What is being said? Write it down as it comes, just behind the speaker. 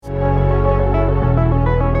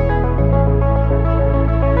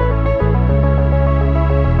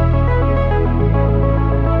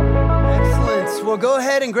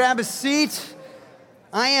and grab a seat.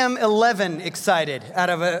 I am 11 excited out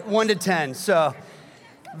of a 1 to 10, so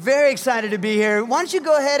very excited to be here. Why don't you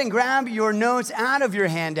go ahead and grab your notes out of your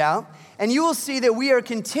handout, and you will see that we are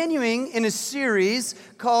continuing in a series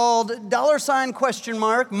called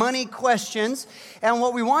 $? Money Questions. And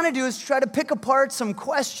what we want to do is try to pick apart some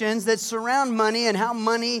questions that surround money and how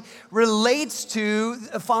money relates to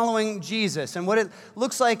following Jesus and what it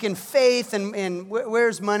looks like in faith and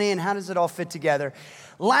where's money and how does it all fit together.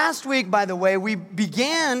 Last week, by the way, we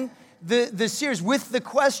began the series with the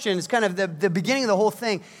question. It's kind of the beginning of the whole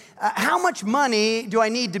thing. How much money do I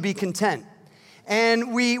need to be content?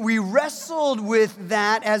 And we wrestled with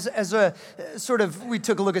that as a sort of, we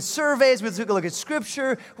took a look at surveys, we took a look at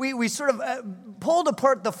scripture, we sort of pulled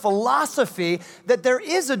apart the philosophy that there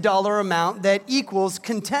is a dollar amount that equals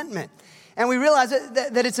contentment. And we realized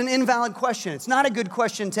that it's an invalid question. It's not a good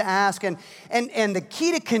question to ask. And the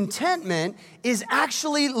key to contentment is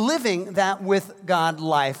actually living that with God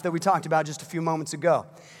life that we talked about just a few moments ago.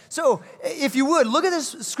 So if you would, look at this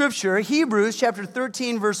scripture, Hebrews chapter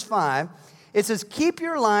 13, verse 5. It says, keep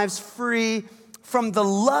your lives free from the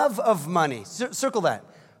love of money. Circle that.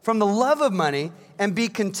 From the love of money, and be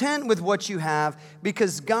content with what you have,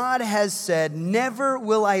 because God has said, never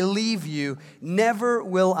will I leave you, never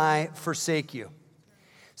will I forsake you.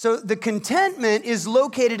 So the contentment is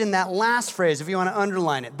located in that last phrase, if you want to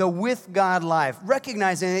underline it, the with God life,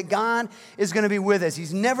 recognizing that God is going to be with us.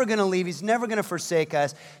 He's never going to leave. He's never going to forsake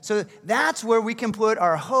us. So that's where we can put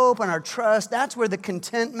our hope and our trust. That's where the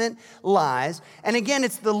contentment lies. And again,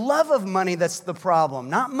 it's the love of money that's the problem.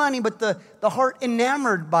 Not money, but the heart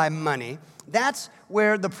enamored by money. That's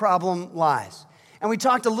where the problem lies. And we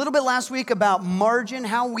talked a little bit last week about margin.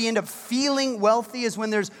 How we end up feeling wealthy is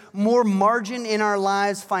when there's more margin in our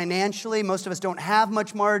lives financially. Most of us don't have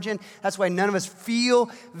much margin. That's why none of us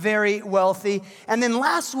feel very wealthy. And then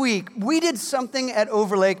last week, we did something at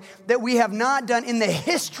Overlake that we have not done in the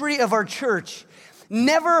history of our church.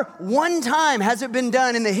 Never one time has it been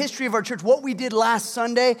done in the history of our church what we did last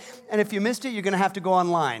Sunday. And if you missed it, you're going to have to go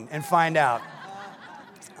online and find out.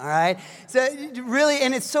 All right, so really,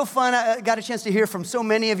 and it's so fun. I got a chance to hear from so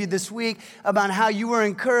many of you this week about how you were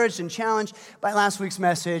encouraged and challenged by last week's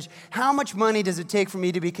message. How much money does it take for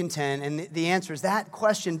me to be content? And the answer is that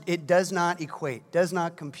question, it does not equate, does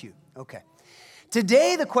not compute. Okay.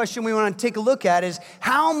 Today, the question we want to take a look at is,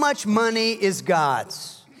 how much money is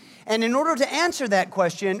God's? And in order to answer that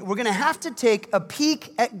question, we're going to have to take a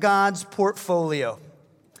peek at God's portfolio.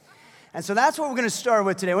 And so that's what we're going to start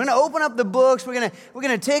with today. We're going to open up the books. We're going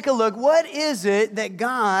to take a look. What is it that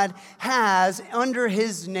God has under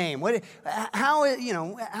His name? How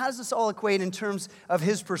does this all equate in terms of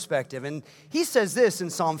His perspective? And He says this in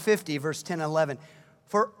Psalm 50, verse 10 and 11.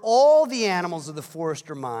 For all the animals of the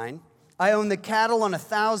forest are mine. I own the cattle on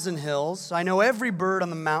 1,000 hills. I know every bird on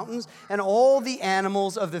the mountains, and all the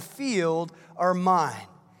animals of the field are mine.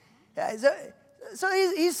 So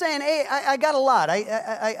he's saying, hey, I got a lot.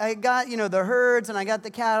 I got, the herds, and I got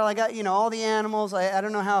the cattle. I got, all the animals. I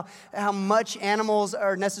don't know how much animals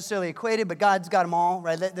are necessarily equated, but God's got them all,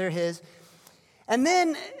 right? They're His. And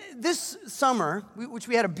then this summer, which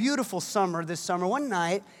we had a beautiful summer this summer, one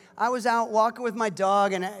night, I was out walking with my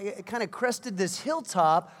dog, and I kind of crested this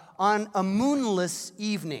hilltop on a moonless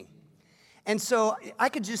evening. And so I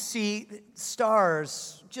could just see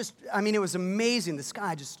stars. It was amazing. The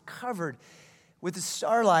sky just covered with the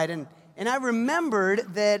starlight, and I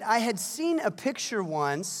remembered that I had seen a picture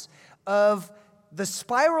once of the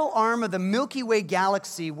spiral arm of the Milky Way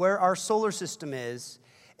galaxy where our solar system is,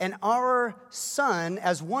 and our sun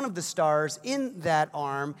as one of the stars in that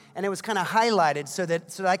arm, and it was kind of highlighted so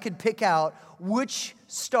that I could pick out which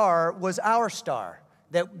star was our star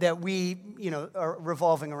that we are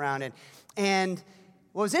revolving around in. And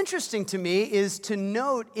what was interesting to me is to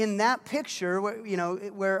note in that picture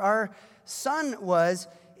where our sun was,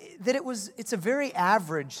 that it's a very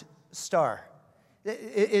average star.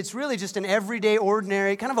 It's really just an everyday,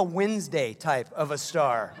 ordinary, kind of a Wednesday type of a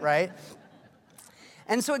star, right?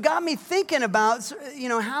 And so it got me thinking about,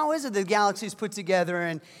 how is it the galaxy's put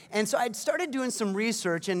together? And so I started doing some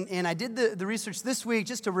research, and I did the research this week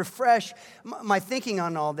just to refresh my thinking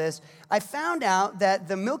on all this. I found out that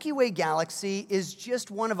the Milky Way galaxy is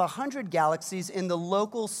just one of 100 galaxies in the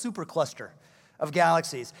local supercluster of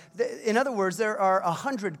galaxies. In other words, there are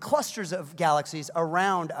 100 clusters of galaxies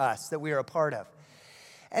around us that we are a part of.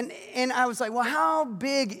 And I was like, well, how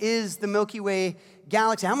big is the Milky Way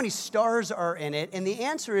galaxy? How many stars are in it? And the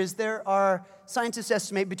answer is there are, scientists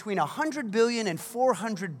estimate, between 100 billion and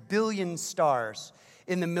 400 billion stars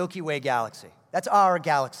in the Milky Way galaxy. That's our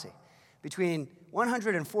galaxy. Between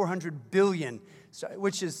 100 and 400 billion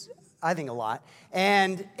which is, I think, a lot.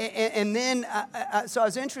 And then, so I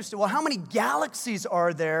was interested, well, how many galaxies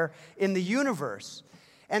are there in the universe?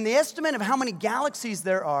 And the estimate of how many galaxies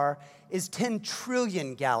there are is 10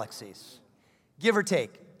 trillion galaxies, give or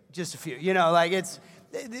take, just a few. You know, like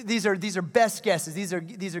these are best guesses. These are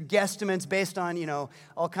guesstimates based on, you know,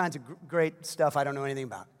 all kinds of great stuff I don't know anything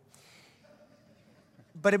about.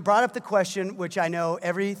 But it brought up the question, which I know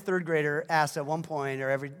every third grader asks at one point, or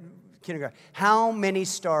every kindergarten, how many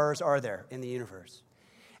stars are there in the universe?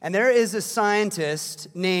 And there is a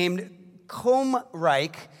scientist named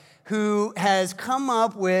Comrike who has come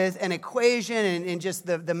up with an equation and just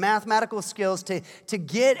the mathematical skills to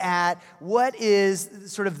get at what is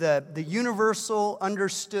sort of the universal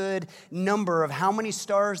understood number of how many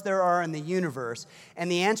stars there are in the universe.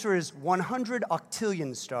 And the answer is 100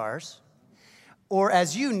 octillion stars, or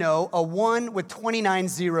as you know, a 1 with 29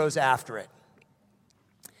 zeros after it.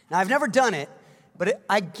 Now, I've never done it, but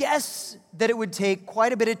I guess that it would take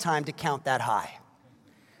quite a bit of time to count that high.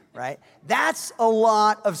 Right? That's a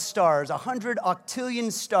lot of stars, 100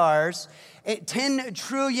 octillion stars, 10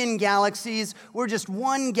 trillion galaxies. We're just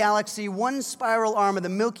one galaxy, one spiral arm of the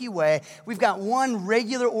Milky Way. We've got one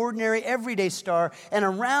regular, ordinary, everyday star, and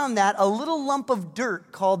around that, a little lump of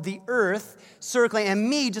dirt called the Earth circling, and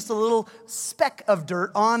me, just a little speck of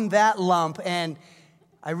dirt on that lump. And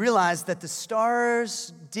I realized that the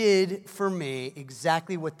stars did for me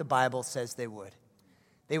exactly what the Bible says they would.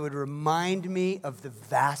 They would remind me of the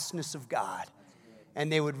vastness of God, and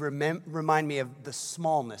they would remind me of the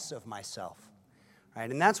smallness of myself. Right?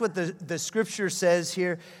 And that's what the scripture says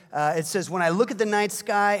here. It says, when I look at the night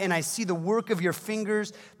sky and I see the work of your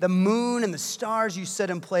fingers, the moon and the stars you set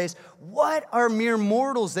in place, what are mere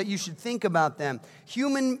mortals that you should think about them?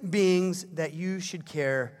 Human beings that you should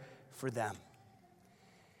care for them.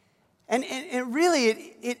 And really,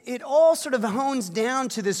 it all sort of hones down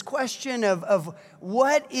to this question of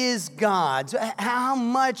what is God? So how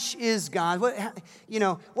much is God?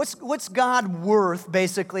 What's God worth,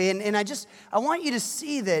 basically? And I want you to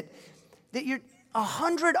see that you're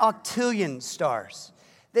 100 octillion stars.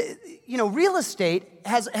 Real estate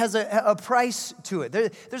has a price to it.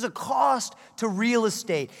 There's a cost to real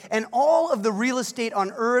estate. And all of the real estate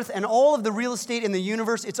on earth and all of the real estate in the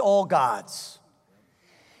universe, it's all God's.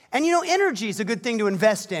 And energy is a good thing to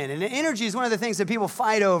invest in. And energy is one of the things that people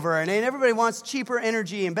fight over. And everybody wants cheaper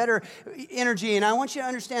energy and better energy. And I want you to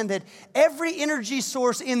understand that every energy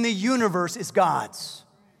source in the universe is God's.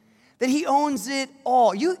 That He owns it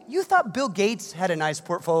all. You thought Bill Gates had a nice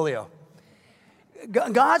portfolio.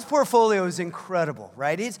 God's portfolio is incredible,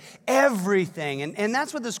 right? It's everything. And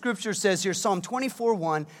that's what the scripture says here, Psalm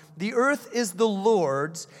 24:1. The earth is the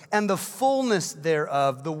Lord's and the fullness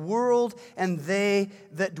thereof, the world and they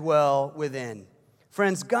that dwell within.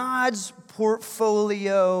 Friends, God's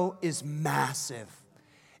portfolio is massive.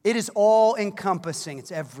 It is all-encompassing.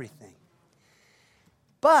 It's everything.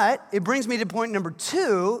 But it brings me to point number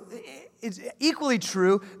 2. It's equally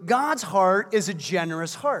true. God's heart is a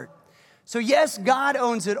generous heart. So yes, God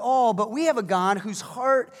owns it all, but we have a God whose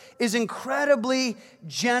heart is incredibly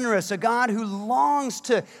generous, a God who longs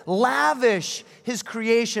to lavish His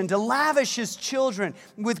creation, to lavish His children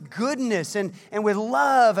with goodness and with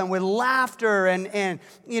love and with laughter and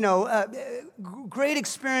great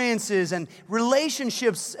experiences and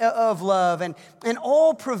relationships of love and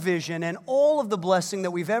all provision and all of the blessing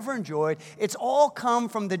that we've ever enjoyed. It's all come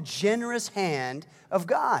from the generous hand of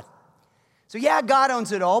God. So yeah, God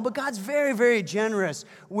owns it all, but God's very, very generous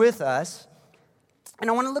with us. And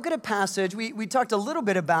I want to look at a passage. We talked a little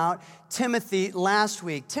bit about Timothy last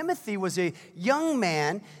week. Timothy was a young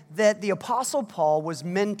man that the Apostle Paul was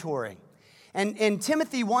mentoring. And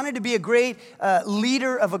Timothy wanted to be a great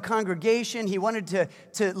leader of a congregation. He wanted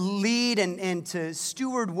to lead and to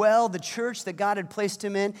steward well the church that God had placed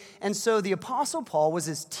him in. And so the Apostle Paul was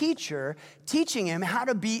his teacher, teaching him how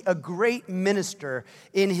to be a great minister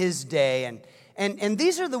in his day. And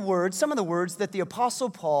these are the words, some of the words that the Apostle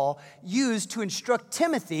Paul used to instruct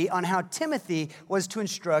Timothy on how Timothy was to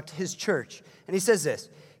instruct his church. And he says this.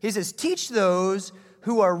 He says, teach those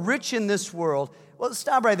who are rich in this world. Well,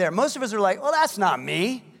 stop right there. Most of us are like, well, that's not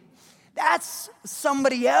me. That's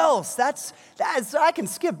somebody else. That's I can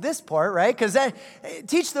skip this part, right? Because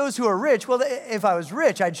teach those who are rich. Well, if I was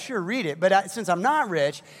rich, I'd sure read it. But since I'm not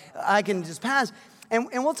rich, I can just pass. And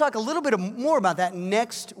we'll talk a little bit more about that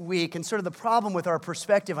next week and sort of the problem with our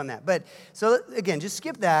perspective on that. But so again, just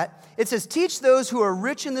skip that. It says, teach those who are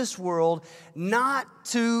rich in this world not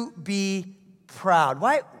to be proud.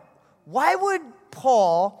 Why would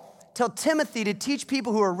Paul tell Timothy to teach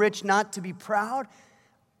people who are rich not to be proud?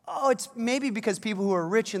 Oh, it's maybe because people who are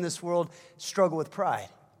rich in this world struggle with pride.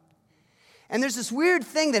 And there's this weird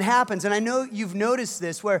thing that happens, and I know you've noticed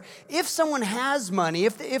this, where if someone has money,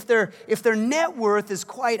 if their net worth is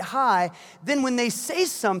quite high, then when they say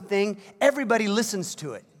something, everybody listens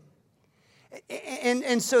to it.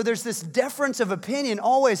 And so there's this deference of opinion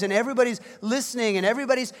always, and everybody's listening, and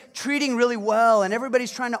everybody's treating really well, and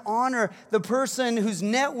everybody's trying to honor the person whose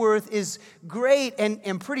net worth is great,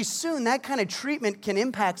 and pretty soon that kind of treatment can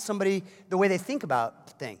impact somebody, the way they think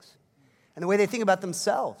about things, and the way they think about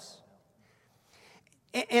themselves.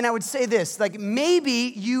 And I would say this, like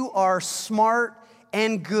maybe you are smart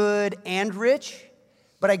and good and rich,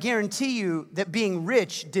 but I guarantee you that being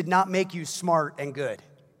rich did not make you smart and good.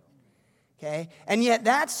 Okay? And yet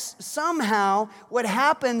that's somehow what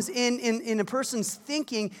happens in a person's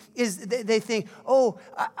thinking is they think, oh,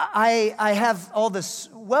 I have all this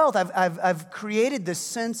wealth. I've created this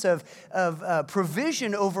sense of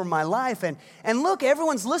provision over my life. And look,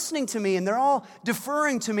 everyone's listening to me and they're all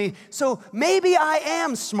deferring to me. So maybe I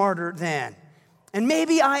am smarter than, and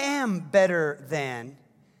maybe I am better than.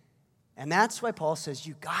 And that's why Paul says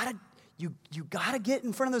you gotta get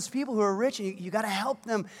in front of those people who are rich, and you gotta help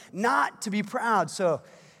them not to be proud. So,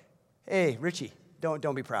 hey, Richie,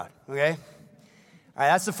 don't be proud, okay? All right,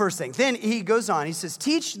 that's the first thing. Then he goes on, he says,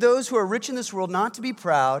 teach those who are rich in this world not to be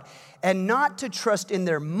proud and not to trust in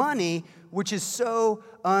their money, which is so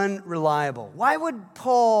unreliable. Why would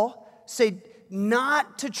Paul say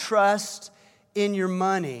not to trust in your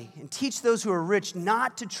money and teach those who are rich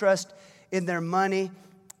not to trust in their money?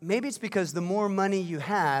 Maybe it's because the more money you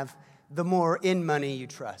have, the more in money you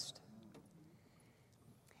trust.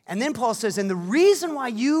 And then Paul says, and the reason why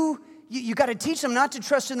you got to teach them not to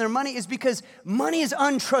trust in their money is because money is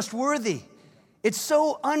untrustworthy. It's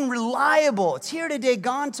so unreliable. It's here today,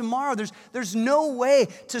 gone tomorrow. There's no way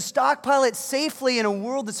to stockpile it safely in a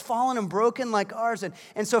world that's fallen and broken like ours.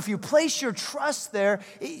 And so if you place your trust there,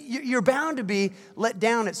 you're bound to be let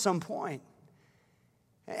down at some point.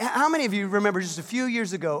 How many of you remember just a few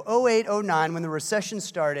years ago, 08, 09, when the recession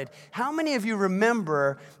started, how many of you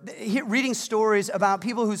remember reading stories about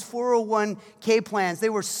people whose 401k plans, they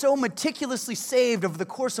were so meticulously saved over the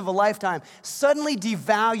course of a lifetime, suddenly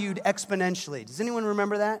devalued exponentially? Does anyone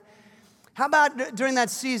remember that? How about during that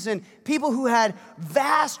season, people who had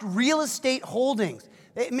vast real estate holdings,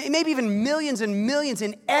 maybe even millions and millions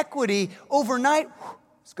in equity overnight,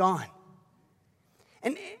 it's gone.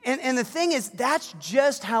 And the thing is, that's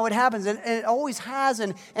just how it happens. And it always has,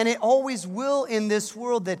 and it always will in this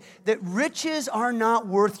world, that riches are not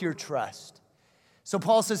worth your trust. So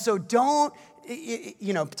Paul says, so don't,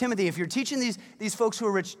 Timothy, if you're teaching these folks who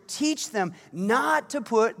are rich, teach them not to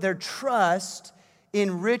put their trust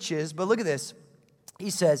in riches. But look at this. He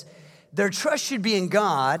says, their trust should be in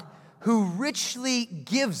God, who richly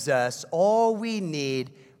gives us all we need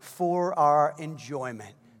for our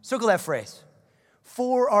enjoyment. Circle that phrase.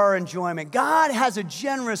 For our enjoyment. God has a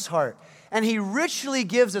generous heart, and he richly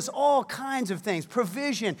gives us all kinds of things,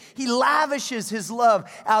 provision. He lavishes his love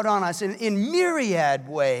out on us in myriad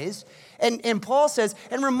ways. And Paul says,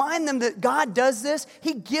 and remind them that God does this.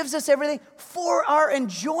 He gives us everything for our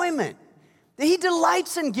enjoyment. That he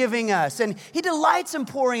delights in giving us, and he delights in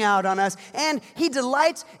pouring out on us, and he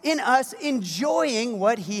delights in us enjoying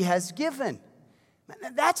what he has given.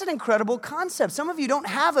 That's an incredible concept. Some of you don't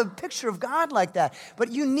have a picture of God like that, but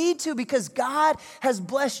you need to, because God has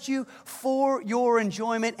blessed you for your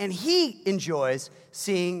enjoyment, and he enjoys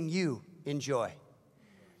seeing you enjoy.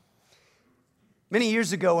 Many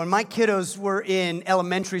years ago, when my kiddos were in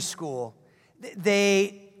elementary school,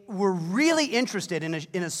 they were really interested,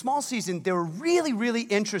 in a small season, they were really, really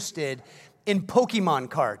interested in Pokemon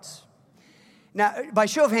cards. Now, by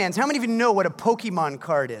show of hands, how many of you know what a Pokemon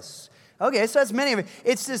card is? Okay, so that's many of it.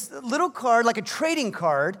 It's this little card, like a trading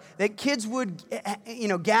card, that kids would,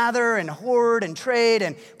 gather and hoard and trade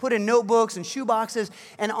and put in notebooks and shoeboxes.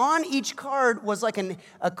 And on each card was like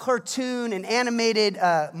a cartoon, an animated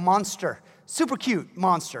monster, super cute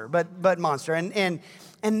monster, but monster. And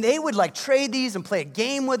they would like trade these and play a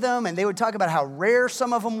game with them, and they would talk about how rare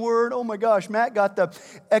some of them were. Oh my gosh, Matt got the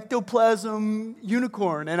ectoplasm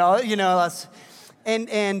unicorn, and all, that's.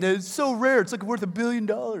 And it's so rare, it's like worth $1 billion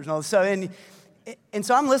and all this. And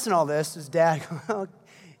so I'm listening to all this as dad,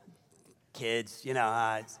 kids,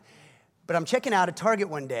 but I'm checking out at Target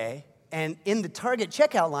one day, and in the Target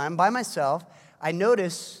checkout line by myself, I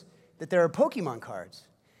notice that there are Pokemon cards.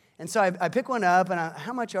 And so I pick one up, and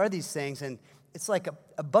how much are these things? And it's like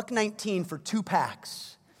a $1.19 for 2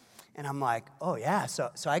 packs. And I'm like, oh yeah.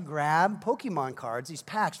 So I grab Pokemon cards, these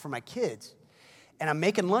packs for my kids. And I'm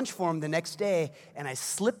making lunch for him the next day, and I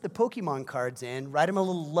slip the Pokemon cards in, write him a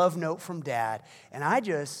little love note from Dad, and I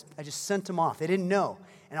just sent them off. They didn't know.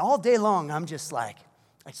 And all day long, I'm just like,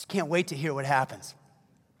 I just can't wait to hear what happens.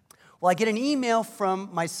 Well, I get an email from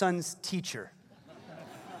my son's teacher.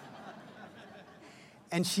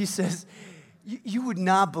 And she says, you would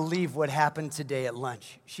not believe what happened today at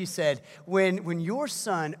lunch. She said, when your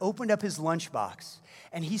son opened up his lunchbox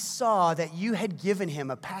and he saw that you had given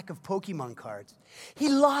him a pack of Pokemon cards, he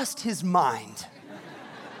lost his mind.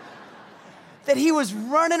 That he was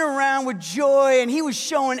running around with joy and he was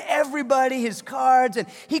showing everybody his cards, and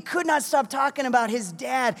he could not stop talking about his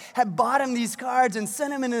dad had bought him these cards and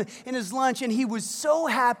sent him in his lunch, and he was so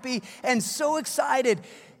happy and so excited.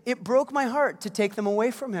 It broke my heart to take them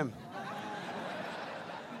away from him.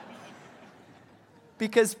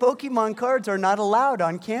 Because Pokemon cards are not allowed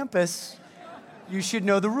on campus. You should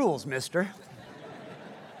know the rules, mister.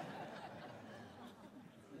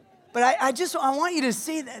 But I want you to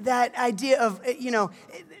see that idea of,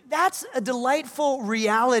 that's a delightful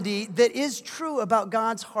reality that is true about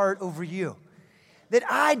God's heart over you. That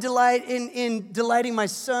I delight in delighting my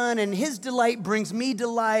son, and his delight brings me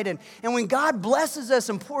delight. And when God blesses us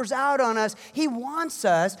and pours out on us, he wants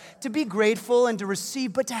us to be grateful and to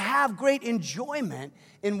receive, but to have great enjoyment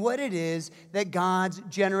in what it is that God's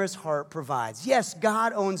generous heart provides. Yes,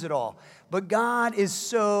 God owns it all, but God is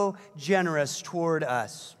so generous toward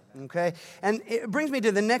us. Okay? And it brings me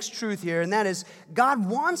to the next truth here, and that is God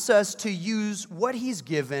wants us to use what he's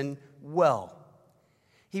given well.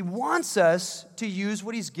 He wants us to use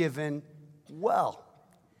what he's given well.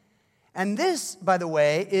 And this, by the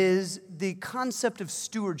way, is the concept of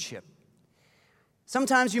stewardship.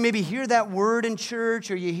 Sometimes you maybe hear that word in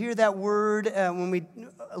church, or you hear that word when we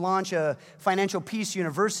launch a Financial Peace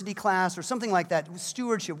University class or something like that.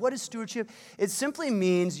 Stewardship. What is stewardship? It simply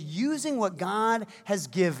means using what God has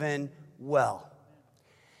given well.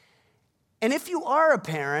 And if you are a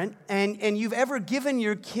parent and you've ever given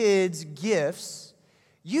your kids gifts,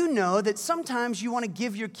 you know that sometimes you want to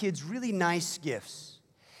give your kids really nice gifts.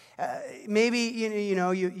 Maybe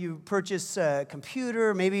you purchase a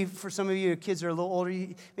computer. Maybe for some of you, your kids are a little older.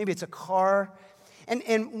 Maybe it's a car.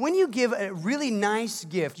 And when you give a really nice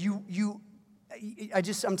gift,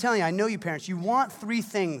 I'm telling you, I know you parents, you want three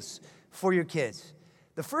things for your kids.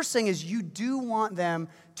 The first thing is you do want them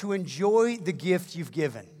to enjoy the gift you've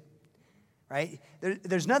given. Right?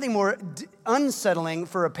 There's nothing more unsettling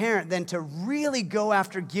for a parent than to really go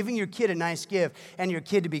after giving your kid a nice gift and your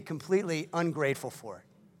kid to be completely ungrateful for it.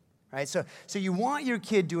 Right? So you want your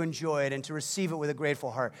kid to enjoy it and to receive it with a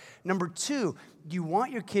grateful heart. Number two, you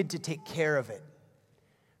want your kid to take care of it.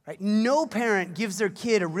 Right? No parent gives their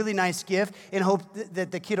kid a really nice gift in hope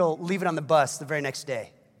that the kid will leave it on the bus the very next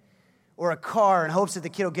day. Or a car in hopes that the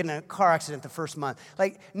kid will get in a car accident the first month.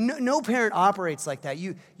 Like, no parent operates like that.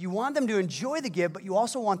 You want them to enjoy the gift, but you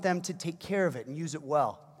also want them to take care of it and use it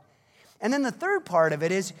well. And then the third part of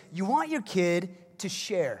it is you want your kid to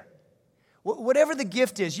share. Whatever the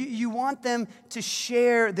gift is, you want them to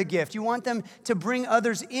share the gift. You want them to bring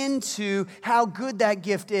others into how good that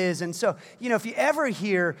gift is. And so, if you ever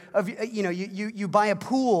hear of, you buy a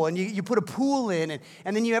pool and you put a pool in,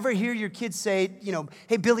 and then you ever hear your kids say,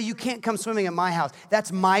 hey, Billy, you can't come swimming at my house.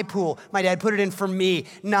 That's my pool. My dad put it in for me,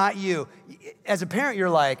 not you. As a parent, you're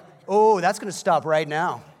like, oh, that's going to stop right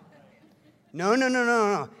now.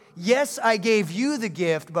 No. Yes, I gave you the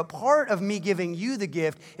gift, but part of me giving you the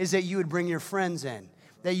gift is that you would bring your friends in,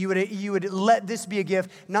 that you would let this be a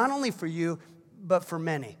gift, not only for you, but for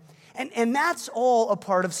many. And that's all a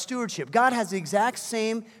part of stewardship. God has the exact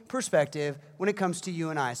same perspective when it comes to you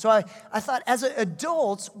and I. So I thought, as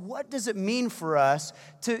adults, what does it mean for us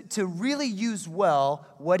to really use well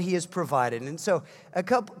what he has provided? And so a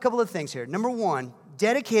couple of things here. Number one,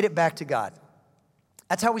 dedicate it back to God.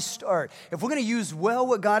 That's how we start. If we're going to use well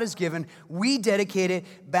what God has given, we dedicate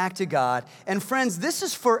it back to God. And friends, this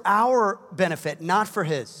is for our benefit, not for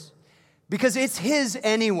his. Because it's his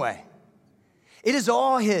anyway. It is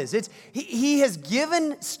all his. He has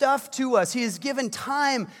given stuff to us. He has given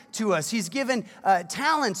time to us. He's given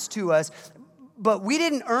talents to us. But we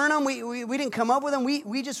didn't earn them. We didn't come up with them.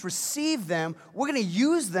 We just received them. We're going to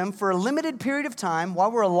use them for a limited period of time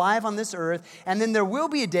while we're alive on this earth. And then there will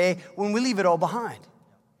be a day when we leave it all behind.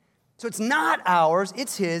 So it's not ours,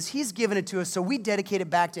 it's his. He's given it to us, so we dedicate it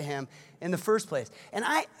back to him in the first place.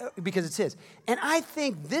 Because it's his. And I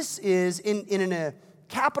think this is, in a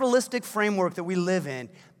capitalistic framework that we live in,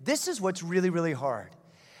 this is what's really, really hard.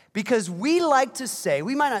 Because we like to say,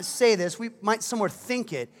 we might not say this, we might somewhere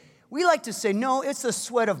think it, we like to say, no, it's the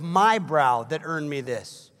sweat of my brow that earned me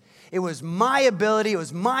this. It was my ability, it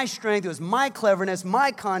was my strength, it was my cleverness,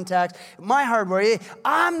 my contacts, my hard work.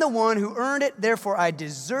 I'm the one who earned it, therefore I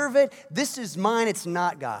deserve it. This is mine, it's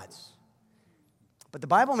not God's. But the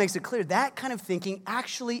Bible makes it clear that kind of thinking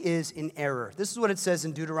actually is in error. This is what it says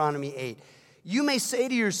in Deuteronomy 8. You may say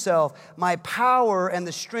to yourself, my power and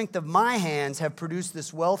the strength of my hands have produced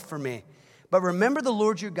this wealth for me. But remember the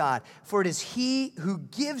Lord your God, for it is He who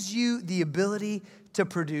gives you the ability to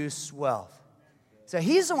produce wealth. So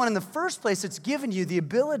He's the one in the first place that's given you the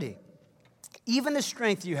ability. Even the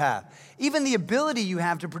strength you have, even the ability you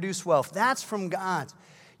have to produce wealth, that's from God.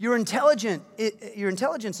 Your intelligence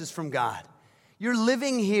is from God. You're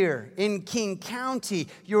living here in King County,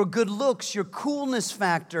 your good looks, your coolness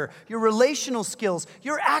factor, your relational skills,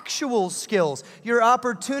 your actual skills, your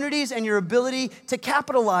opportunities and your ability to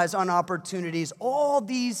capitalize on opportunities. All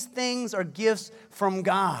these things are gifts from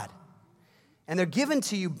God. And they're given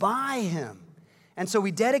to you by Him. And so we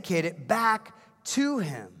dedicate it back to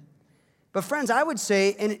Him. But friends, I would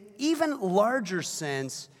say in an even larger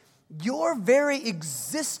sense, your very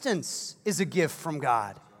existence is a gift from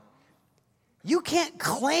God. You can't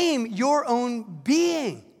claim your own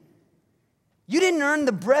being. You didn't earn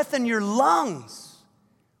the breath in your lungs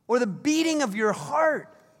or the beating of your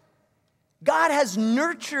heart. God has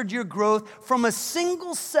nurtured your growth from a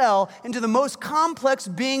single cell into the most complex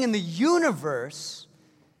being in the universe.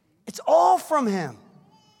 It's all from Him.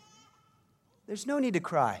 There's no need to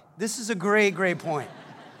cry. This is a great, great point.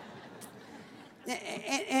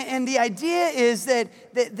 And the idea is that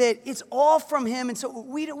it's all from Him, and so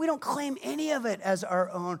we don't claim any of it as our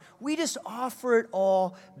own. We just offer it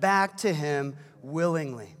all back to Him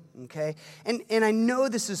willingly, okay? And I know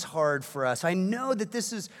this is hard for us. I know that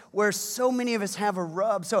this is where so many of us have a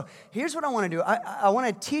rub. So here's what I want to do. I want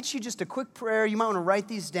to teach you just a quick prayer. You might want to write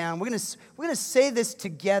these down. We're gonna say this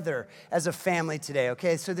together as a family today,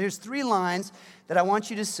 okay? So there's 3 lines that I want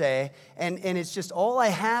you to say, and it's just all I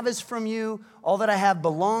have is from you, all that I have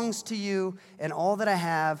belongs to you, and all that I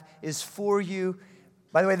have is for you.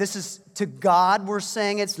 By the way, this is to God we're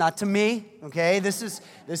saying it. It's not to me, okay? This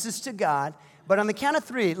is to God. But on the count of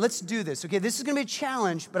 3, let's do this, okay? This is going to be a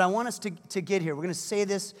challenge, but I want us to get here. We're going to say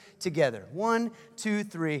this together. 1, 2,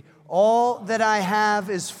 3. All that I have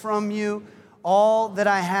is from you. All that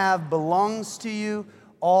I have belongs to you.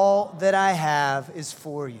 All that I have is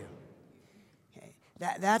for you. Okay?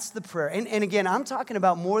 That's the prayer. And again, I'm talking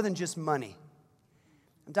about more than just money.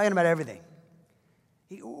 I'm talking about everything.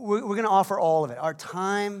 We're going to offer all of it. Our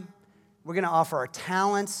time. We're going to offer our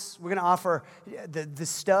talents. We're going to offer the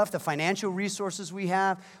stuff, the financial resources we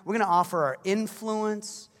have. We're going to offer our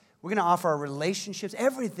influence. We're going to offer our relationships.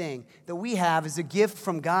 Everything that we have is a gift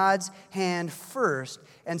from God's hand first,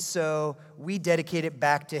 and so we dedicate it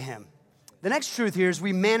back to Him. The next truth here is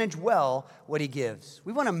we manage well what He gives.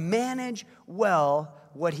 We want to manage well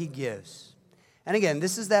what He gives. And again,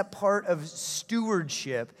 this is that part of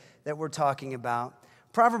stewardship that we're talking about.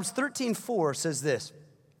 Proverbs 13:4 says this.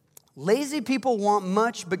 Lazy people want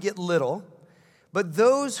much but get little, but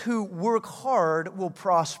those who work hard will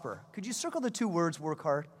prosper. Could you circle the 2 words, work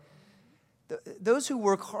hard? Those who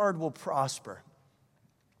work hard will prosper.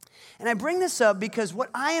 And I bring this up because what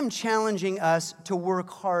I am challenging us to work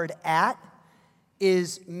hard at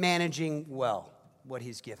is managing well what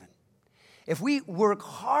He's given. If we work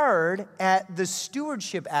hard at the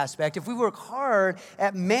stewardship aspect, if we work hard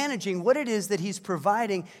at managing what it is that He's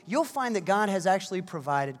providing, you'll find that God has actually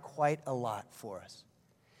provided quite a lot for us.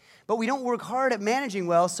 But we don't work hard at managing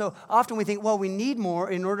well, so often we think, well, we need more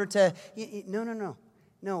in order to...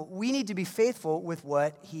 No, we need to be faithful with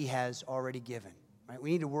what He has already given. Right?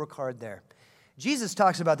 We need to work hard there. Jesus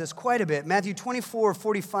talks about this quite a bit. Matthew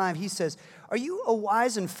 24:45, He says, "Are you a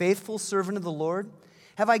wise and faithful servant of the Lord?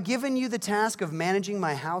 Have I given you the task of managing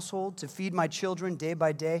my household to feed my children day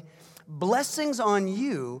by day? Blessings on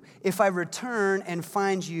you if I return and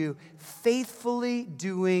find you faithfully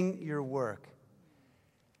doing your work."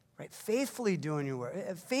 Right? Faithfully doing your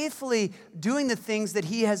work. Faithfully doing the things that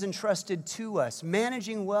He has entrusted to us.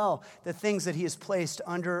 Managing well the things that He has placed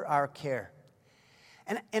under our care.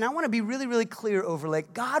 And I want to be really, really clear,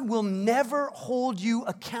 Overlake. God will never hold you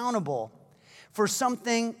accountable for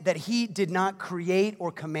something that He did not create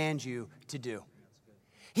or command you to do.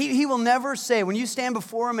 He will never say, when you stand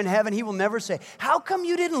before Him in heaven, He will never say, how come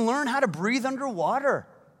you didn't learn how to breathe underwater?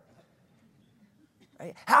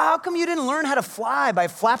 Right? How come you didn't learn how to fly by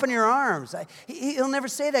flapping your arms? He'll never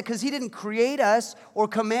say that because He didn't create us or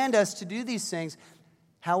command us to do these things.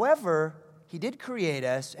 However, He did create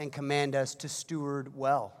us and command us to steward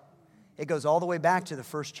well. It goes all the way back to the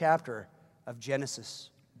first chapter of Genesis.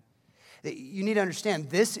 You need to understand,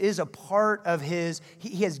 this is a part of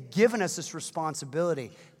he has given us this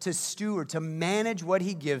responsibility to steward, to manage what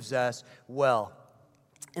he gives us well.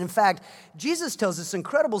 And in fact, Jesus tells this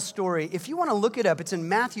incredible story. If you want to look it up, it's in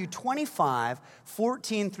Matthew 25,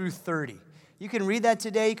 14 through 30. You can read that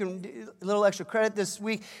today. You can do a little extra credit this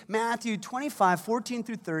week. Matthew 25, 14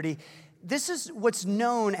 through 30. This is what's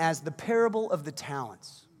known as the parable of the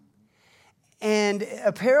talents. And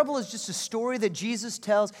a parable is just a story that Jesus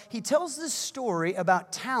tells. He tells this story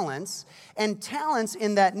about talents, and talents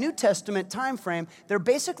in that New Testament time frame, they're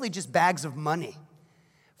basically just bags of money.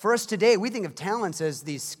 For us today, we think of talents as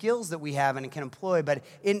these skills that we have and can employ, but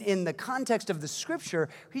in the context of the scripture,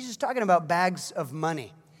 he's just talking about bags of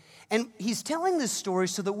money. And he's telling this story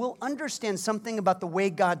so that we'll understand something about the way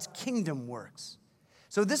God's kingdom works.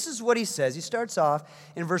 So this is what he says. He starts off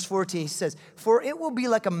in verse 14. He says, "For it will be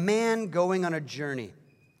like a man going on a journey,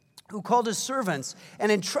 who called his servants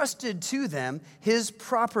and entrusted to them his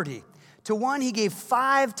property. To one he gave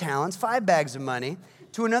 5 talents, 5 bags of money,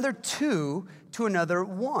 to another 2, to another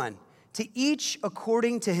 1, to each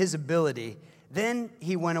according to his ability. Then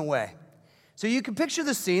he went away." So you can picture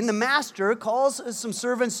the scene. The master calls some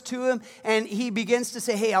servants to him, and he begins to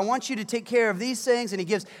say, "Hey, I want you to take care of these things." And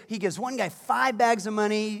he gives one guy 5 bags of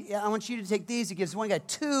money. "I want you to take these." He gives one guy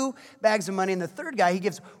 2 bags of money, and the third guy, he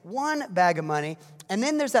gives 1 bag of money. And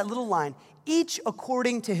then there's that little line, "each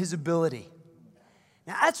according to his ability."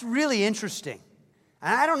 Now, that's really interesting.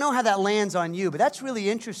 And I don't know how that lands on you, but that's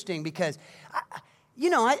really interesting because, I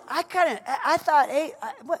thought, hey,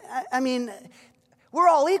 we're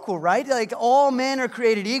all equal, right? Like, all men are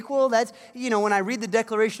created equal. That's, when I read the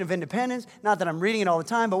Declaration of Independence, not that I'm reading it all the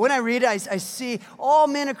time, but when I read it, I see all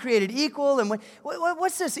men are created equal. And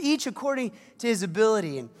what's this? Each according to his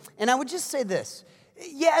ability. And I would just say this.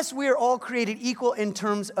 Yes, we are all created equal in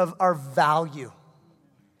terms of our value.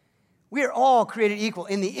 We are all created equal.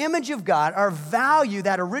 In the image of God, our value,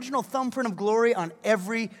 that original thumbprint of glory on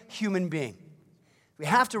every human being. We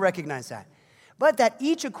have to recognize that. But that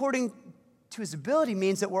each according to his ability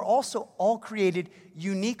means that we're also all created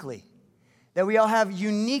uniquely. That we all have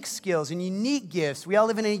unique skills and unique gifts. We all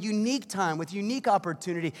live in a unique time with unique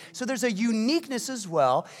opportunity. So there's a uniqueness as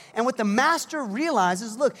well. And what the master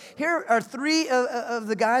realizes, look, here are 3 of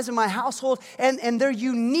the guys in my household, and they're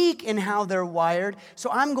unique in how they're wired. So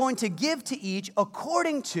I'm going to give to each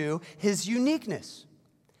according to his uniqueness.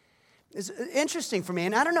 It's interesting for me,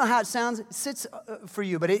 and I don't know how it sits for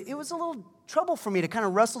you, but it was a little trouble for me to kind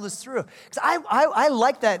of wrestle this through. Because I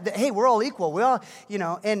like that, hey, we're all equal. We all,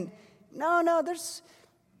 and no, and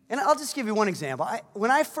I'll just give you one example.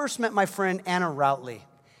 When I first met my friend Anna Routley,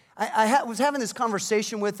 I was having this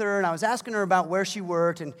conversation with her, and I was asking her about where she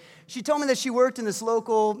worked, and she told me that she worked in this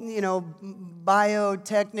local,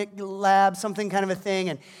 biotechnic lab, something kind of a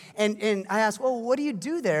thing, and I asked, well, what do you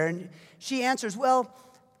do there? And she answers, well,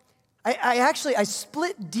 I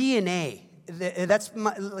split DNA. That's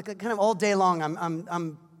kind of all day long.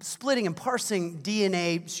 I'm splitting and parsing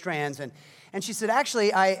DNA strands, and she said,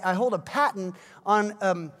 actually, I hold a patent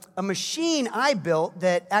on a machine I built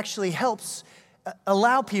that actually helps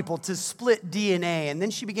allow people to split DNA. And then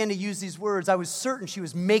she began to use these words I was certain she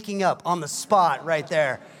was making up on the spot right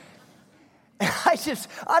there.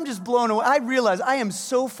 I'm just blown away. I realize I am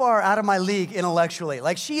so far out of my league intellectually.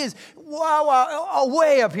 Like, she is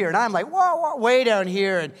way up here, and I'm like way down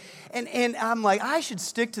here. And I'm like, I should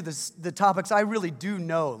stick to the topics I really do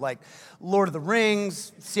know, like Lord of the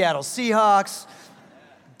Rings, Seattle Seahawks,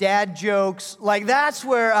 dad jokes. Like, that's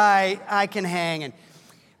where I can hang.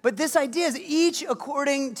 But this idea is each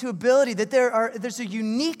according to ability, that there's a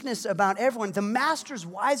uniqueness about everyone. The master's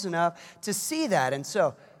wise enough to see that. And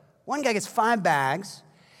so one guy gets 5 bags,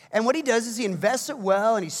 and what he does is he invests it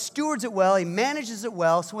well, and he stewards it well, he manages it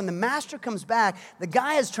well, so when the master comes back, the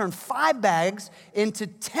guy has turned 5 bags into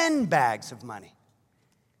 10 bags of money.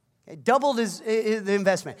 It doubled the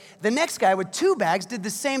investment. The next guy with 2 bags did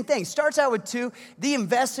the same thing. Starts out with 2, he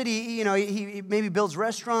invested, he maybe builds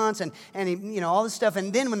restaurants and he, all this stuff,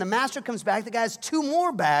 and then when the master comes back, the guy has 2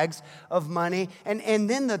 more bags of money, and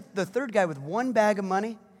then the third guy with 1 bag of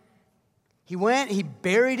money, he went, he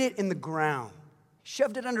buried it in the ground,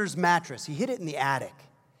 shoved it under his mattress, he hid it in the attic.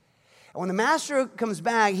 And when the master comes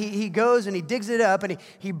back, he goes and he digs it up and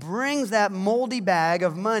he brings that moldy bag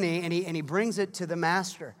of money and he brings it to the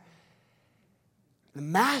master. The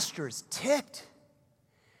master is ticked.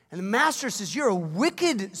 And the master says, "You're a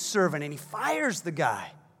wicked servant," and he fires the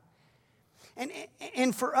guy.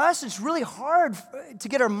 And for us, it's really hard to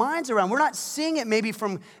get our minds around. We're not seeing it maybe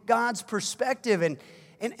from God's perspective.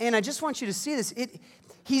 And I just want you to see this.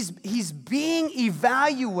 He's being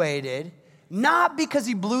evaluated not because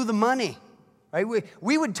he blew the money, right?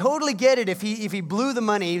 We would totally get it if he blew the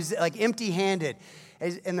money. He was like empty-handed.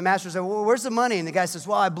 And the master said, well, where's the money? And the guy says,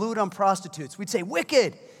 well, I blew it on prostitutes. We'd say,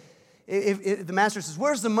 wicked. If the master says,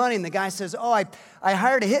 where's the money? And the guy says, oh, I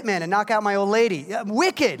hired a hitman to knock out my old lady.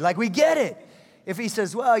 Wicked, like we get it. If he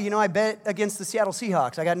says, well, I bet against the Seattle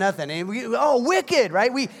Seahawks, I got nothing. And wicked,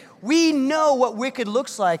 right? We know what wicked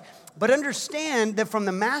looks like, but understand that from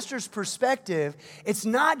the master's perspective, it's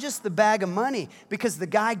not just the bag of money, because the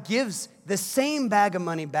guy gives the same bag of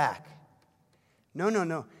money back.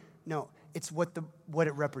 No. It's what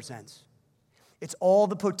it represents. It's all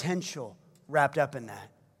the potential wrapped up in that.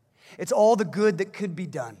 It's all the good that could be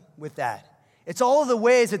done with that. It's all of the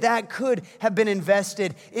ways that could have been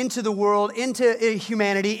invested into the world, into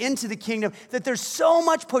humanity, into the kingdom, that there's so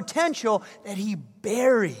much potential that he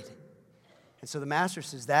buried. And so the master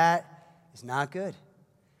says, that is not good.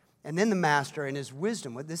 And then the master, in his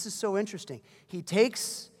wisdom, this is so interesting, he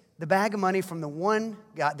takes the bag of money from the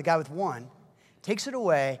guy with one, takes it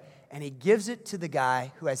away, and he gives it to the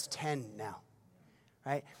guy who has 10 now,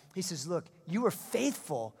 right? He says, look, you were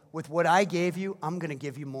faithful with what I gave you, I'm going to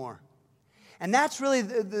give you more. And that's really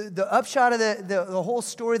the upshot of the whole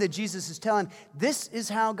story that Jesus is telling. This is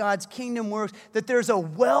how God's kingdom works, that there's a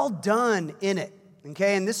well done in it,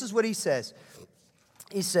 okay? And this is what he says.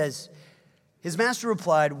 He says, his master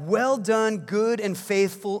replied, well done, good and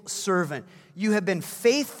faithful servant. You have been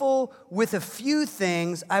faithful with a few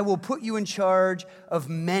things. I will put you in charge of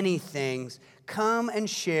many things. Come and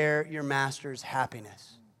share your master's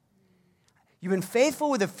happiness. You've been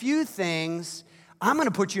faithful with a few things. I'm going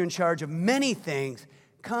to put you in charge of many things.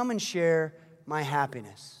 Come and share my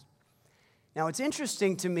happiness. Now, what's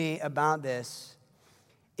interesting to me about this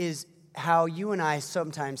is how you and I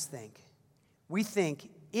sometimes think. We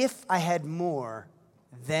think, if I had more,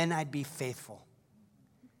 then I'd be faithful.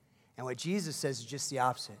 And what Jesus says is just the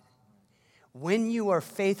opposite. When you are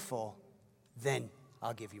faithful, then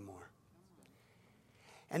I'll give you more.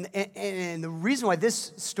 And the reason why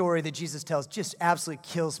this story that Jesus tells just absolutely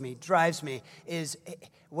kills me, drives me, is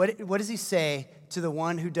what does he say to the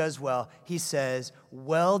one who does well? He says,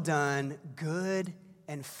 well done, good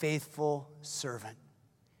and faithful servant.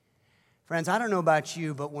 Friends, I don't know about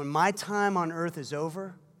you, but when my time on earth is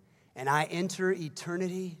over and I enter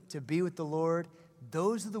eternity to be with the Lord,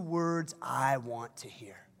 those are the words I want to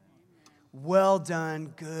hear. Well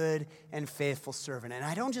done, good and faithful servant. And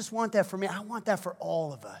I don't just want that for me, I want that for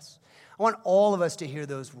all of us. I want all of us to hear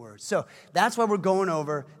those words. So that's why we're going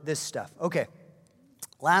over this stuff. Okay,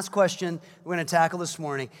 last question we're going to tackle this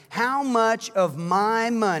morning. How much of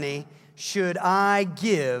my money should I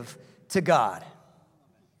give to God?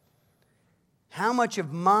 How much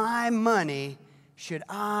of my money should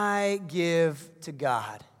I give to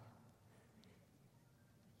God?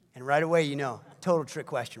 And right away, total trick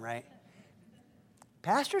question, right?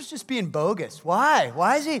 Pastor's just being bogus. Why?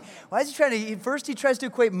 Why is he trying to, first he tries to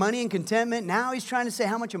equate money and contentment. Now he's trying to say,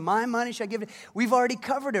 how much of my money should I give? We've already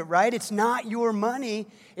covered it, right? It's not your money.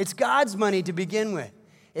 It's God's money to begin with.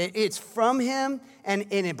 It's from him, and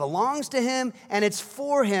it belongs to him, and it's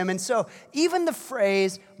for him. And so even the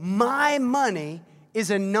phrase, my money, is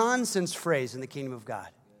a nonsense phrase in the kingdom of God.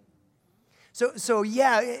 So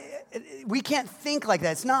yeah, we can't think like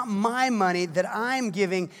that. It's not my money that I'm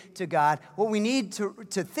giving to God. What we need to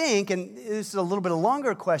think, and this is a little bit of a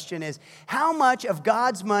longer question, is how much of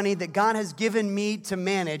God's money that God has given me to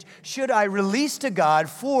manage should I release to God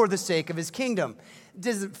for the sake of his kingdom?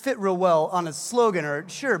 Does it fit real well on a slogan? Or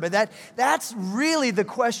sure, but that's really the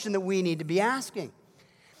question that we need to be asking.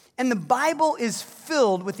 And the Bible is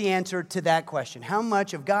filled with the answer to that question. How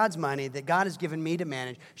much of God's money that God has given me to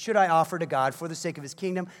manage should I offer to God for the sake of his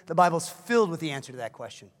kingdom? The Bible's filled with the answer to that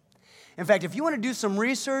question. In fact, if you want to do some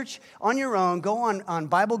research on your own, go on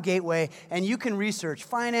Bible Gateway, and you can research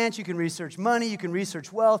finance, you can research money, you can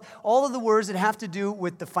research wealth, all of the words that have to do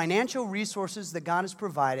with the financial resources that God has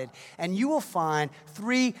provided, and you will find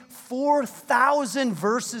 4,000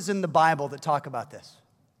 verses in the Bible that talk about this.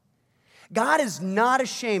 God is not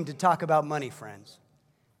ashamed to talk about money, friends,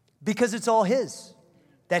 because it's all his,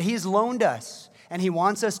 that he's loaned us, and he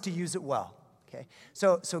wants us to use it well. Okay,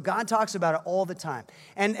 so God talks about it all the time.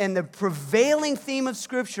 And the prevailing theme of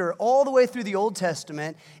Scripture all the way through the Old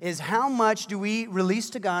Testament is how much do we release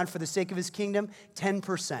to God for the sake of his kingdom?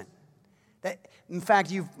 10%. In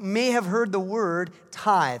fact, you may have heard the word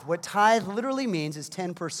tithe. What tithe literally means is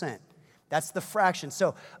 10%. That's the fraction.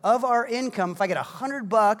 So of our income, if I get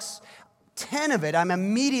 $100, 10 of it I'm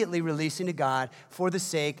immediately releasing to God for the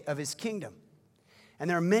sake of his kingdom. And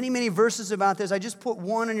there are many, many verses about this. I just put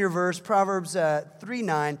one on your verse, Proverbs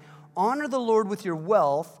 3:9. Honor the Lord with your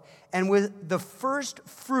wealth and with the first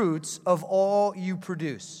fruits of all you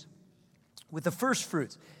produce. With the first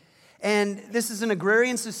fruits. And this is an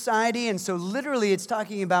agrarian society, and so literally it's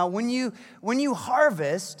talking about when you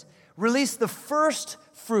harvest, release the first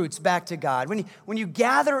fruits back to God. When you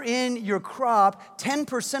gather in your crop,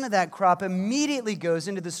 10% of that crop immediately goes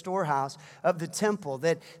into the storehouse of the temple.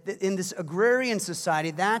 That in this agrarian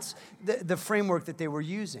society, that's the framework that they were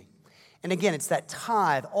using. And again, it's that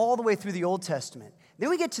tithe all the way through the Old Testament. Then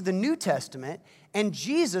we get to the New Testament, and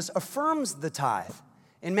Jesus affirms the tithe.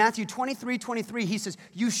 In Matthew 23:23, he says,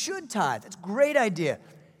 you should tithe. That's a great idea.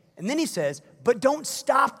 And then he says, but don't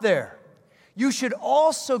stop there. You should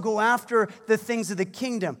also go after the things of the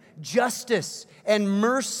kingdom, justice and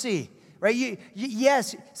mercy, right?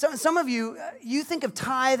 Yes, some of you, you think of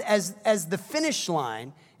tithe as the finish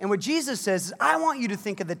line. And what Jesus says is, I want you to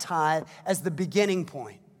think of the tithe as the beginning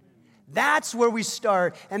point. That's where we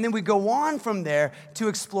start, and then we go on from there to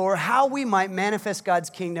explore how we might manifest God's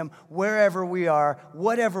kingdom wherever we are,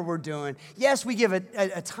 whatever we're doing. Yes, we give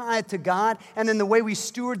a tithe to God, and then the way we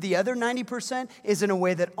steward the other 90% is in a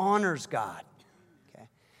way that honors God. Okay.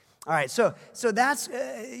 All right, so that's,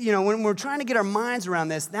 when we're trying to get our minds around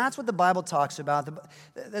this, that's what the Bible talks about.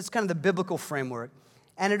 That's kind of the biblical framework.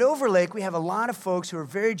 And at Overlake, we have a lot of folks who are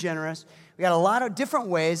very generous. We got a lot of different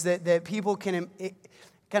ways that people can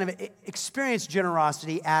kind of experience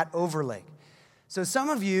generosity at Overlake. So some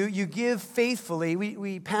of you give faithfully.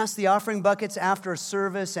 We pass the offering buckets after a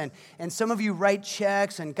service, and some of you write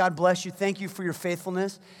checks, and God bless you. Thank you for your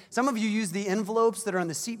faithfulness. Some of you use the envelopes that are on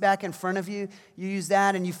the seat back in front of you. You use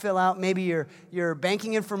that, and you fill out maybe your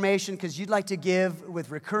banking information because you'd like to give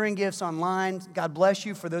with recurring gifts online. God bless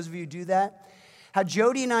you for those of you who do that. How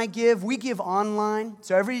Jody and I give, we give online.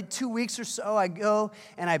 So every 2 weeks or so, I go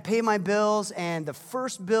and I pay my bills. And the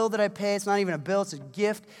first bill that I pay, it's not even a bill, it's a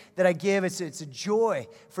gift that I give. It's a joy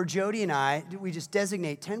for Jody and I. We just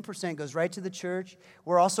designate 10% goes right to the church.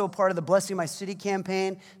 We're also a part of the Blessing My City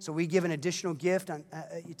campaign, so we give an additional gift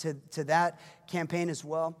to that campaign as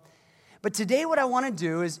well. But today what I want to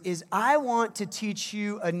do is I want to teach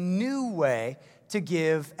you a new way to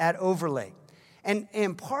give at Overlake.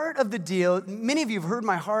 And part of the deal, many of you have heard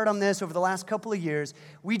my heart on this over the last couple of years.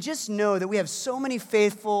 We just know that we have so many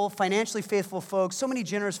faithful, financially faithful folks, so many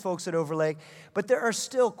generous folks at Overlake, but there are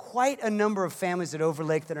still quite a number of families at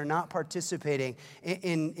Overlake that are not participating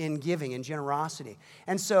in giving, in generosity.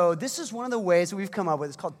 And so this is one of the ways that we've come up with.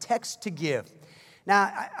 It's called Text to Give.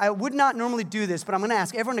 Now, I would not normally do this, but I'm going to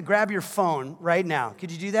ask everyone to grab your phone right now. Could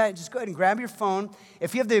you do that? Just go ahead and grab your phone.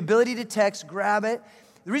 If you have the ability to text, grab it.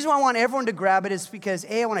 The reason why I want everyone to grab it is because,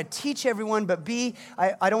 A, I want to teach everyone, but B,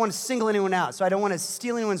 I don't want to single anyone out. So I don't want to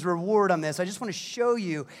steal anyone's reward on this. I just want to show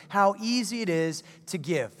you how easy it is to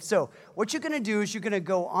give. So what you're going to do is you're going to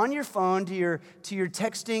go on your phone to your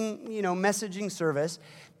texting, messaging service,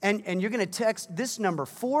 and you're going to text this number,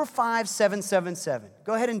 45777.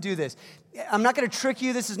 Go ahead and do this. I'm not going to trick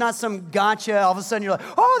you. This is not some gotcha. All of a sudden you're like,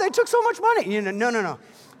 oh, they took so much money. No.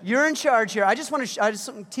 You're in charge here.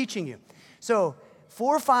 I'm teaching you. So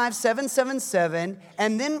 45777,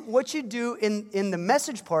 and then what you do in the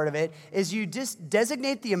message part of it is you just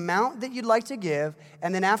designate the amount that you'd like to give,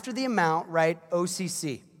 and then after the amount, write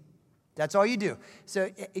OCC. That's all you do. So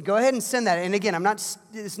go ahead and send that. And again,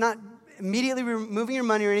 it's not immediately removing your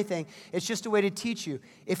money or anything. It's just a way to teach you.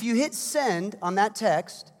 If you hit send on that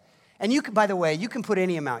text, and by the way, you can put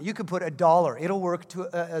any amount. You can put $1. It'll work to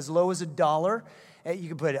as low as $1. You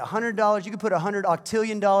can put $100. You can put $100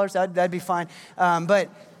 octillion. That'd be fine. But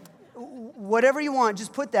whatever you want,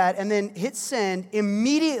 just put that and then hit send.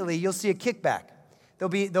 Immediately, you'll see a kickback.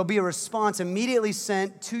 There'll be a response immediately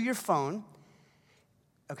sent to your phone.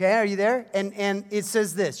 Okay, are you there? And it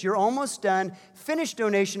says this: you're almost done. Finish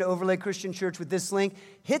donation to Overlake Christian Church with this link.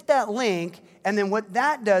 Hit that link, and then what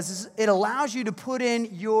that does is it allows you to put in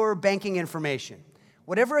your banking information,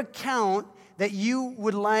 whatever account that you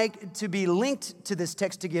would like to be linked to this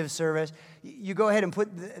text to give service. You go ahead and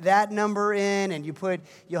put that number in, and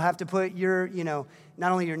you'll have to put your,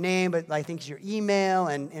 not only your name, but I think your email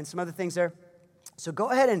and some other things there. So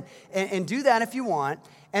go ahead and do that if you want.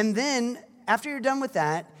 And then after you're done with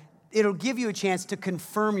that, it'll give you a chance to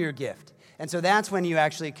confirm your gift. And so that's when you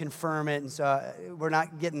actually confirm it. And so we're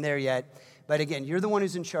not getting there yet. But again, you're the one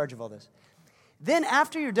who's in charge of all this. Then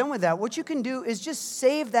after you're done with that, what you can do is just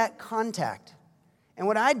save that contact. And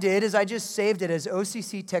what I did is I just saved it as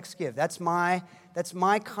OCC Text Give. That's my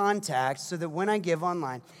contact, so that when I give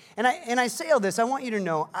online. And I say all this, I want you to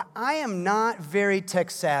know, I am not very tech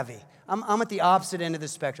savvy. I'm at the opposite end of the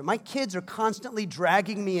spectrum. My kids are constantly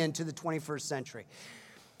dragging me into the 21st century.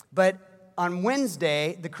 But on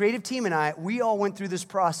Wednesday, the creative team and I, we all went through this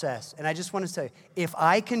process. And I just want to say, if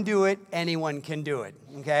I can do it, anyone can do it,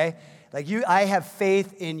 okay? I have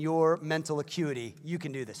faith in your mental acuity. You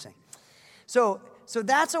can do this thing. So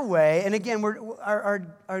that's a way, and again,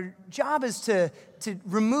 our job is to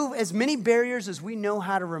remove as many barriers as we know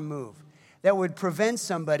how to remove that would prevent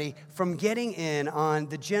somebody from getting in on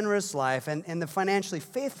the generous life and the financially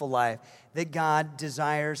faithful life that God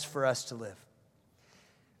desires for us to live.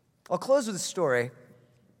 I'll close with a story.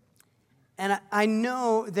 And I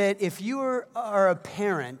know that if you are a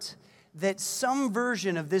parent, that some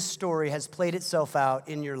version of this story has played itself out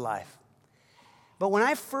in your life. But when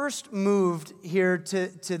I first moved here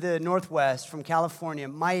to the Northwest from California,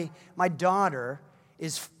 my daughter,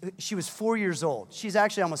 she was 4 years old. She's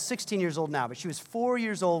actually almost 16 years old now, but she was 4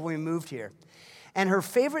 years old when we moved here. And her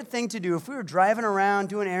favorite thing to do, if we were driving around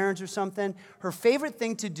doing errands or something, her favorite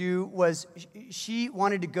thing to do was she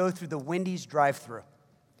wanted to go through the Wendy's drive-thru.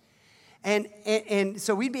 And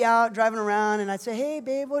so we'd be out driving around, and I'd say, hey,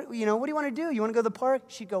 babe, what do you want to do? You want to go to the park?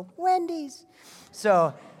 She'd go, Wendy's.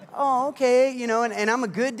 So, oh, okay, and I'm a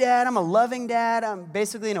good dad. I'm a loving dad. I'm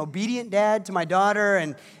basically an obedient dad to my daughter,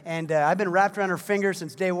 and I've been wrapped around her finger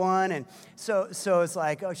since day one. And so it's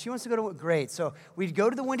like, oh, she wants to go to, great. So we'd go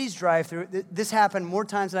to the Wendy's drive-thru. This happened more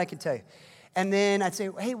times than I can tell you. And then I'd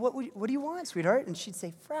say, hey, what do you want, sweetheart? And she'd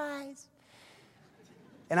say, fries.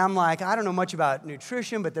 And I'm like, I don't know much about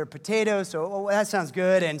nutrition, but they're potatoes, so that sounds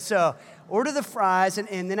good. And so order the fries,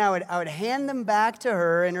 and then I would hand them back to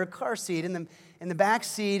her in her car seat in the back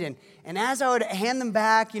seat. And as I would hand them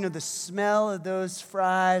back, the smell of those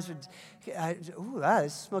fries would, they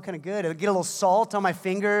smell kind of good. I would get a little salt on my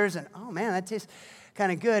fingers, and oh man, that tastes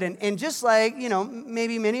kind of good. And just like,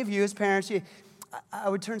 maybe many of you as parents, I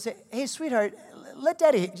would turn and say, hey, sweetheart, let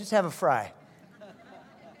daddy just have a fry.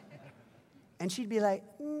 And she'd be like,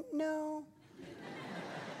 no.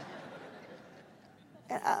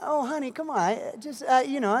 And, oh, honey, come on. I just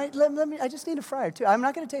need a fry or two. I'm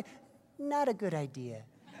not going to take, not a good idea.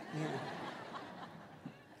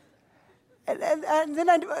 And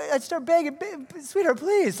then I'd start begging, sweetheart,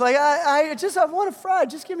 please. Like, I want a fry.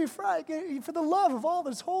 Just give me a fry for the love of all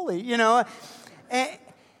that's holy, And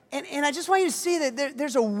I just want you to see that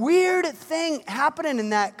there's a weird thing happening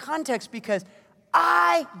in that context because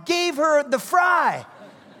I gave her the fry.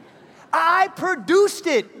 I produced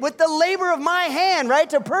it with the labor of my hand, right,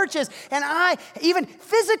 to purchase. And I even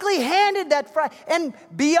physically handed that fry. And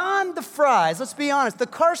beyond the fries, let's be honest, the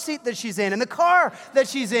car seat that she's in, and the car that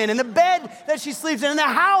she's in, and the bed that she sleeps in, and the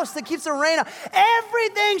house that keeps the rain out,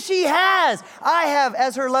 everything she has, I have,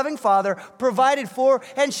 as her loving father, provided for,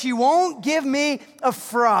 and she won't give me a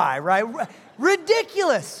fry, right?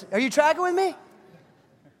 Ridiculous. Are you tracking with me?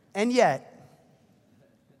 And yet,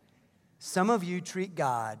 some of you treat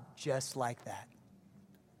God just like that.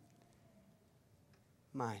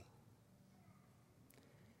 Mine.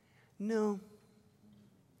 No.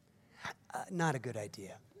 Not a good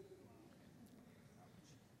idea.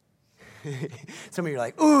 Some of you are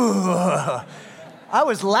like, ooh. I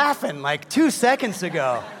was laughing like 2 seconds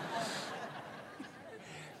ago.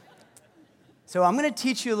 So I'm going to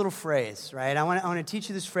teach you a little phrase, right? I want to teach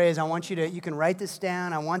you this phrase. I want you can write this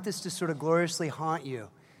down. I want this to sort of gloriously haunt you.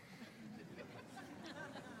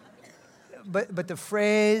 But the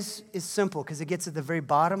phrase is simple because it gets at the very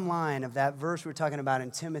bottom line of that verse we were talking about in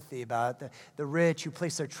Timothy about the rich who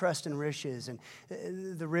place their trust in riches and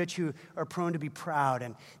the rich who are prone to be proud.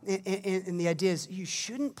 And the idea is you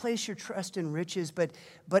shouldn't place your trust in riches, but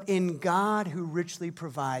in God who richly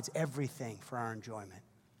provides everything for our enjoyment.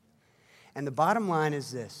 And the bottom line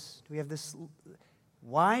is this. We have this.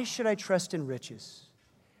 Why should I trust in riches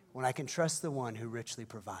when I can trust the one who richly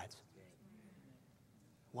provides?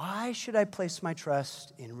 Why should I place my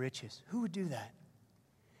trust in riches? Who would do that?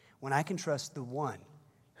 When I can trust the one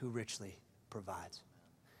who richly provides.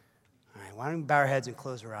 All right, why don't we bow our heads and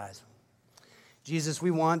close our eyes? Jesus,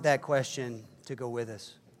 we want that question to go with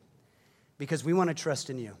us because we want to trust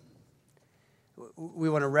in you. We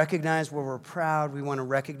want to recognize where we're proud. We want to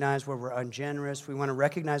recognize where we're ungenerous. We want to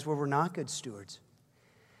recognize where we're not good stewards.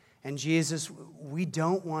 And Jesus, we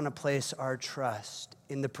don't want to place our trust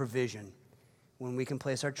in the provision when we can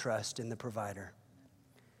place our trust in the provider.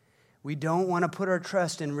 We don't want to put our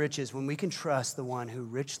trust in riches when we can trust the one who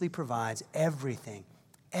richly provides everything,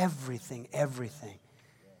 everything, everything.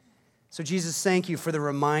 So Jesus, thank you for the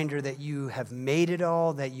reminder that you have made it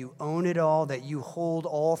all, that you own it all, that you hold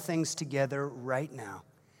all things together right now.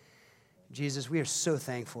 Jesus, we are so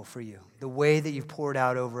thankful for you, the way that you've poured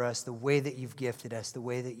out over us, the way that you've gifted us, the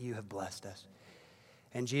way that you have blessed us.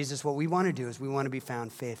 And Jesus, what we want to do is we want to be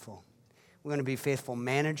found faithful. We want to be faithful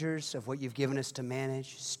managers of what you've given us to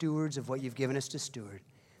manage, stewards of what you've given us to steward.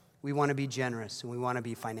 We want to be generous, and we want to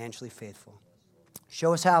be financially faithful.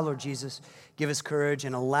 Show us how, Lord Jesus. Give us courage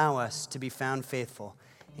and allow us to be found faithful.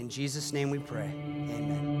 In Jesus' name we pray.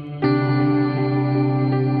 Amen.